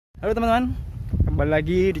Halo teman-teman, kembali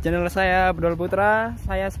lagi di channel saya Bendhol Putra.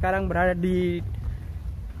 Saya sekarang berada di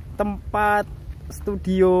tempat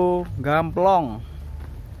studio Gamplong.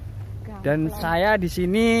 Dan saya di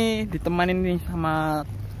sini ditemani nih sama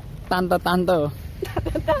tante-tante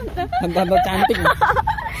cantik.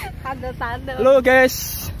 Tante-tante. Halo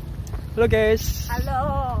guys. Halo guys. Halo.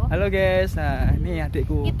 Halo guys. Nah, ini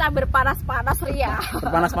adikku. Kita berpanas-panas ria.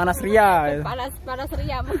 Berpanas-panas ria. Panas-panas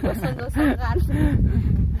ria menggosong-gosongkan.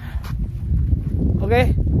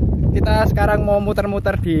 Oke, kita sekarang mau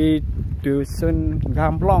muter-muter di dusun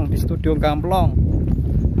Gamplong, di studio Gamplong.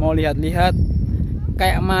 Mau lihat-lihat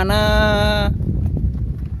kayak mana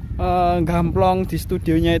Gamplong di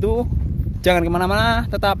studionya itu. Jangan kemana-mana,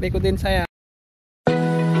 tetap ikutin saya.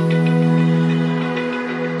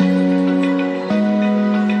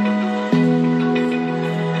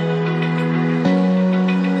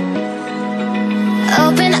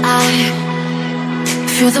 Open eye,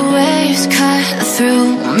 feel the waves cut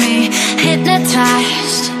through me,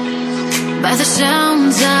 hypnotized by the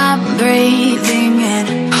sounds I'm breathing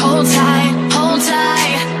in. Hold tight,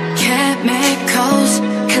 chemicals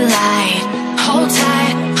collide. Hold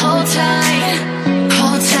tight, hold tight,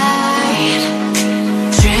 hold tight.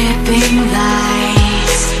 Dripping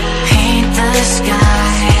lights paint the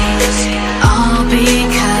skies, all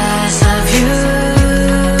because of you.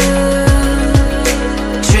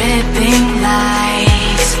 Dripping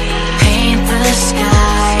lights paint the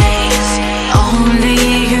skies, only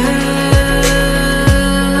you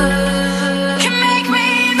can make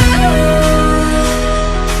me move.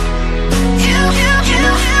 You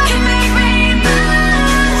can make me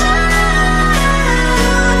move.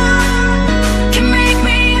 Can make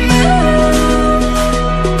me move.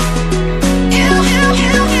 You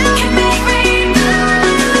can make me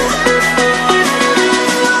move.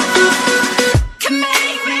 Can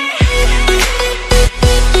make me.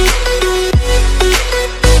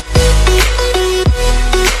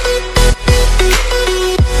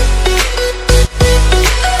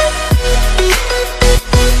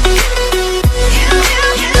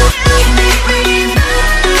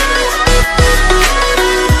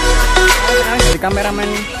 Dari kameramen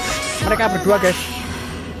mereka berdua guys.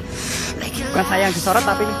 Bukan saya yang disorot,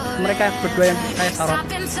 tapi mereka berdua yang saya sorot.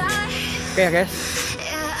 Oke ya guys.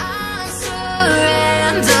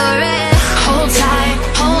 Hold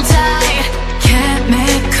tight,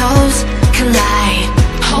 chemicals collide.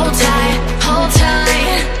 Hold tight, hold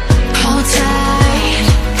tight.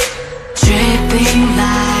 Dripping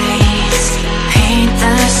lights paint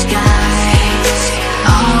the skies,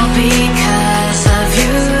 all because of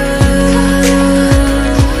you.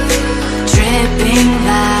 Dripping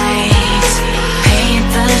lights paint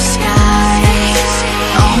the skies,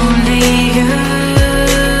 only you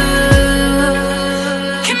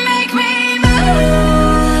can make me move.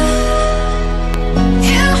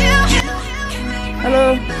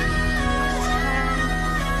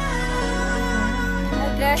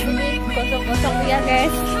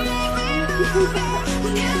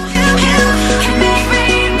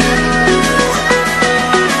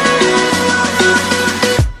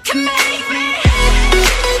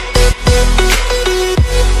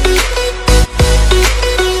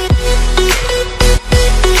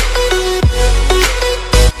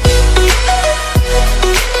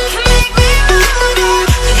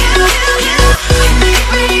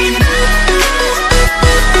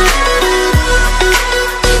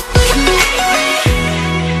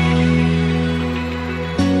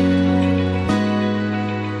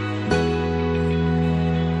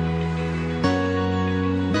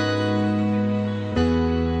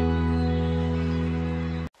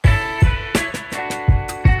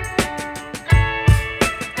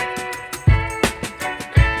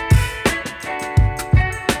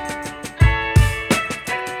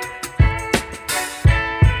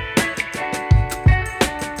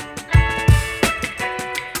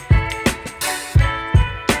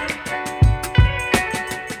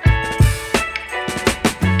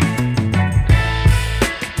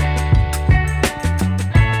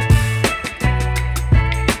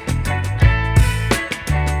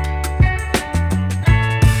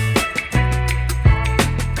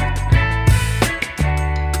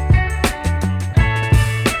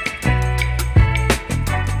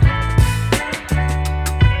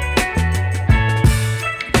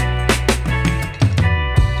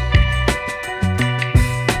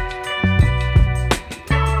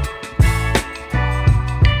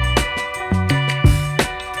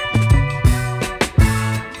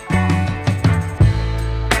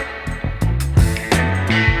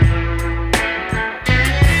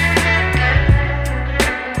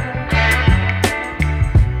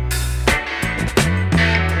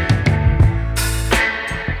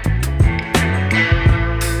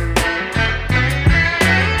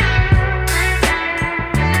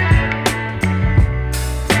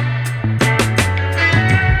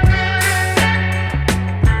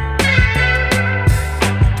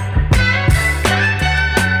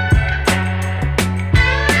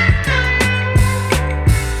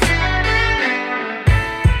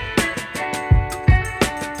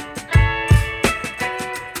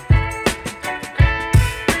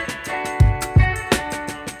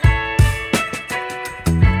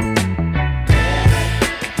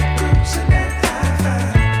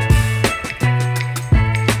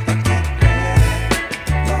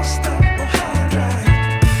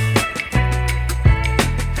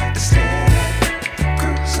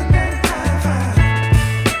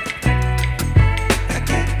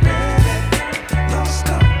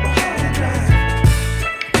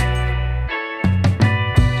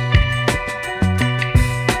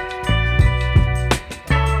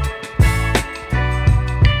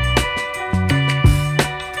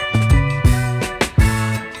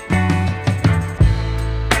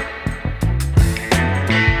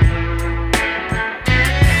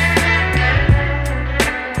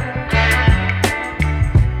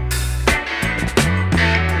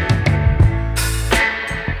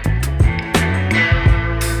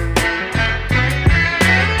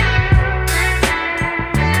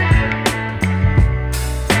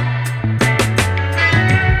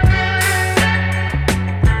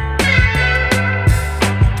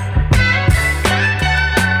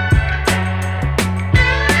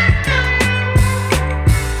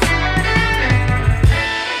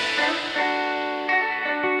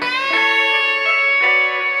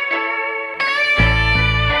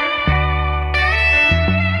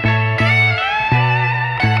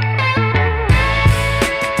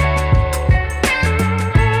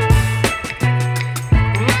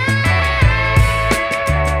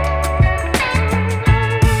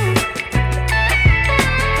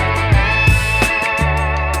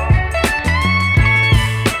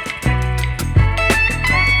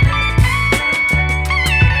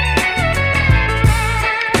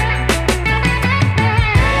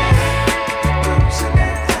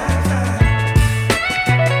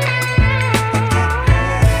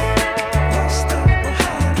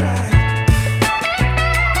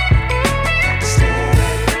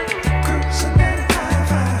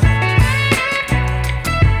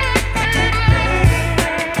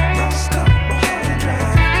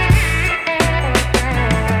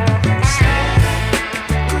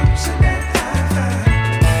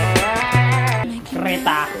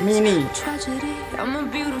 kereta mini.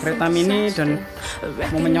 Kereta mini dan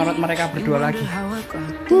mau menyorot mereka berdua lagi.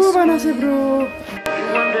 Panas sih bro.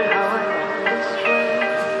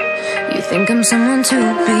 You think I'm someone to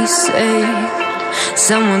be saved,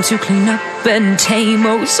 someone to clean up and tame.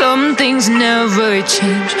 Oh, some things never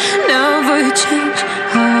change, never change.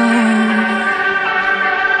 Oh.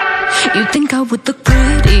 You think I would look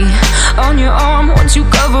pretty on your arm once you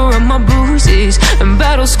cover up my bruises and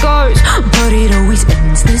battle scars, but it always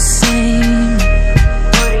ends the same.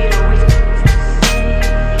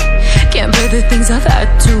 Can't bear the things I've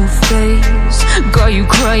had to face, got you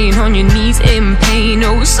crying on your knees in pain.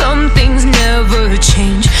 Oh, some things never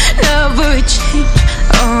change, never change.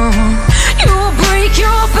 Oh, you break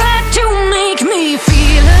your back to make me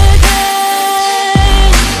feel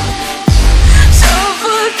again,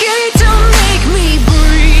 suffocate to make me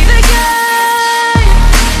breathe again,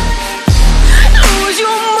 lose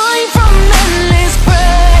your mind from endless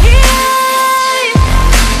pain.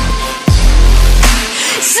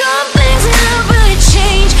 Some things never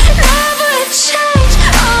change, never change.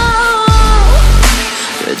 Oh,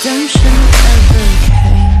 redemption never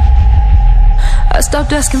came. I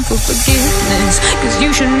stopped asking for forgiveness, cause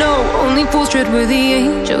you should know only fools tread where the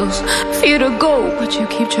angels fear to go, but you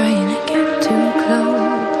keep trying to get too close.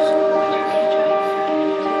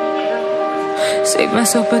 Save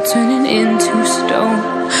myself by turning into stone,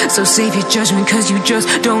 so save your judgment cause you just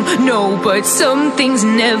don't know. But some things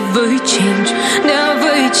never change,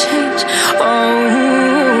 never change. Oh,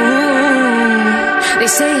 they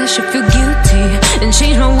say I should feel guilty and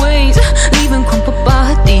change my ways, leaving crumpled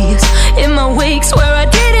bodies in my wake. Swear I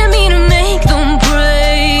didn't mean to make them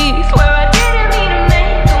break, swear I didn't mean to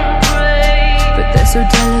make them break. But they're so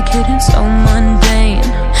delicate and so mundane,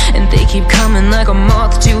 and they keep coming like a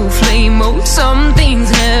moth to flame. Oh, some things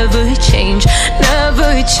never change,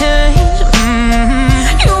 never change.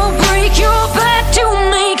 You break your back to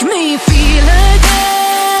make me feel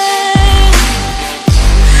again,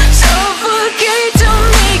 suffocate to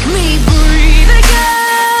make me breathe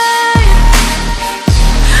again,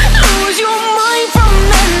 lose your mind from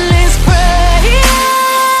endless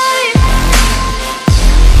pain.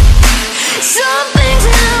 Some things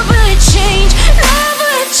never change,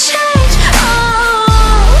 never change. Oh,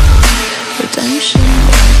 redemption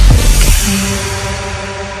never came.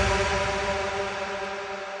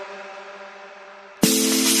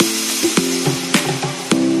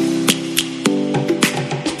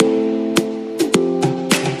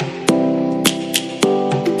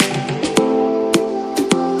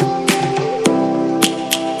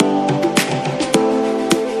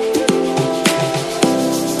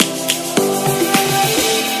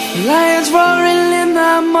 Lions roaring in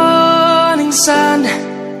the morning sun,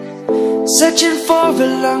 searching for a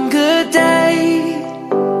longer day.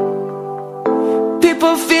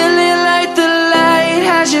 People feeling like the light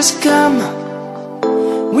has just come.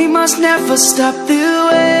 We must never stop the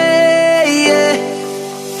way.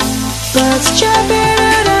 Birds jumping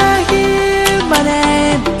and I hear my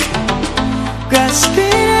name,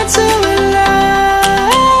 grasping into a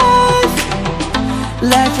life.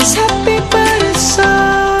 Life is happy but it's so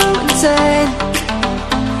insane.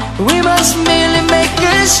 We must merely make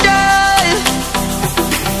a start.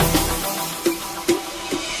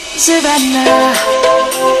 Savannah,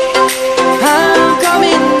 I'm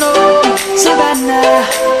coming home. Savannah,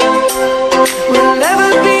 we'll never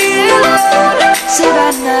be alone.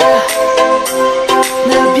 Savannah,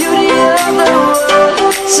 the beauty of the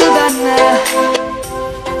world. Savannah,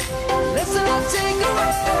 let's all take a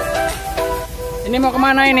ride. Ini mau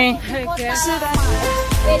kemana ini?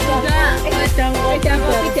 Sedang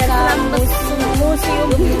kopi dalam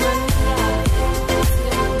museum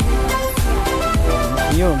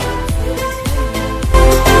Yum.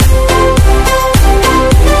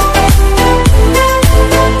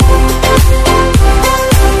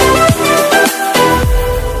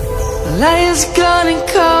 Lion's gonna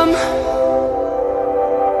come.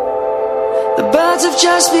 The birds have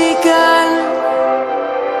just begun.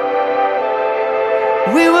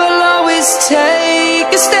 We will always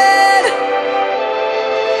take a stand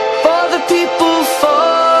for the people,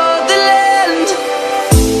 for the land.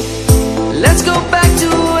 Let's go back to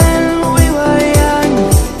when we were young.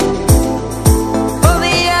 For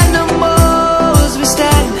the animals we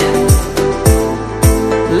stand.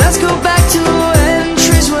 Let's go back to when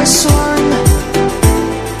trees were swung,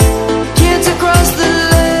 kids across the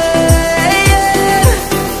land.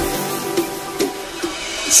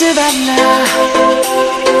 Savannah,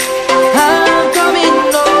 I'm coming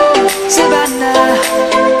home. Savannah,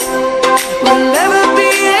 we'll never be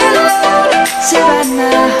alone.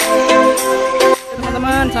 Savannah.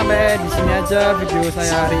 Teman-teman, sampai sampai di sini aja video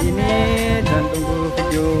saya hari ini, dan tunggu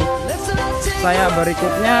video saya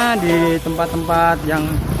berikutnya di tempat-tempat yang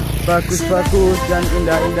bagus-bagus dan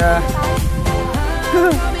indah-indah.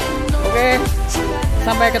 Oke,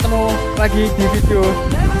 sampai ketemu lagi di video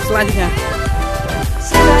selanjutnya.